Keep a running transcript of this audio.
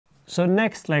So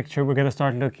next lecture, we're going to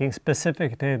start looking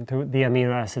specifically into the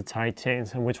amino acid side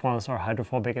chains and which ones are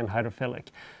hydrophobic and hydrophilic,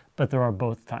 but there are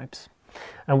both types.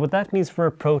 And what that means for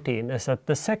a protein is that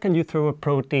the second you throw a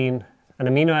protein, an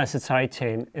amino acid side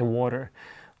chain, in water,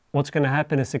 what's going to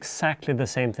happen is exactly the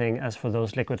same thing as for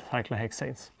those liquid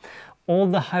cyclohexanes. All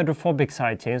the hydrophobic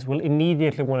side chains will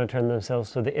immediately want to turn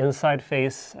themselves to the inside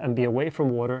face and be away from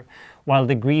water, while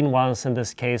the green ones in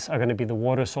this case are going to be the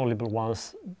water-soluble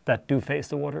ones that do face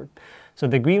the water. So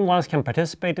the green ones can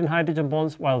participate in hydrogen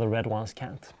bonds, while the red ones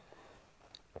can't.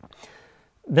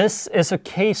 This is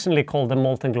occasionally called a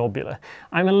molten globule.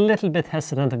 I'm a little bit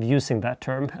hesitant of using that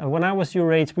term. When I was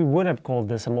your age, we would have called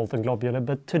this a molten globule,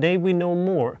 but today we know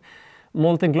more.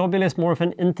 Molten globule is more of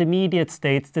an intermediate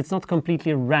state that's not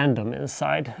completely random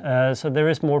inside, so there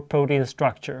is more protein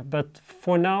structure. But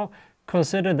for now,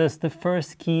 consider this the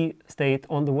first key state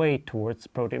on the way towards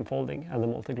protein folding and the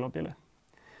molten globule.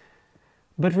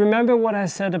 But remember what I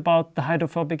said about the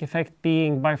hydrophobic effect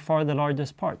being by far the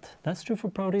largest part. That's true for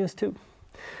proteins too.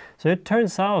 So it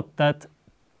turns out that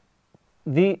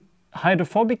the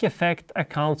hydrophobic effect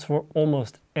accounts for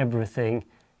almost everything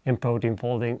in protein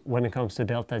folding when it comes to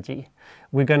delta G.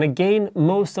 We're going to gain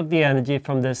most of the energy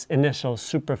from this initial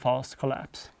super fast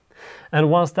collapse. And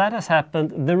once that has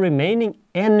happened, the remaining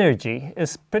energy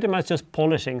is pretty much just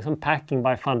polishing, some packing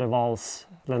by van der Waals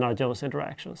Lennard-Jones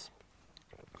interactions.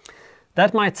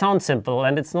 That might sound simple,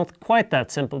 and it's not quite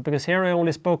that simple, because here I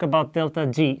only spoke about delta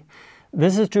G.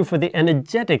 This is true for the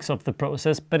energetics of the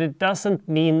process, but it doesn't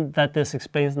mean that this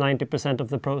explains 90% of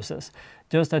the process.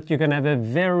 Just that you're going to have a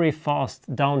very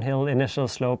fast downhill initial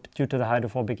slope due to the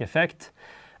hydrophobic effect.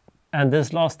 And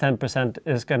this last 10%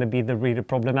 is going to be the really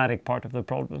problematic part of the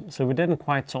problem. So we didn't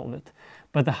quite solve it.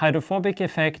 But the hydrophobic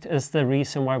effect is the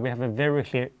reason why we have a very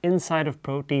clear inside of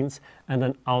proteins and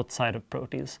an outside of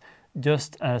proteins,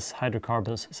 just as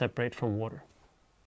hydrocarbons separate from water.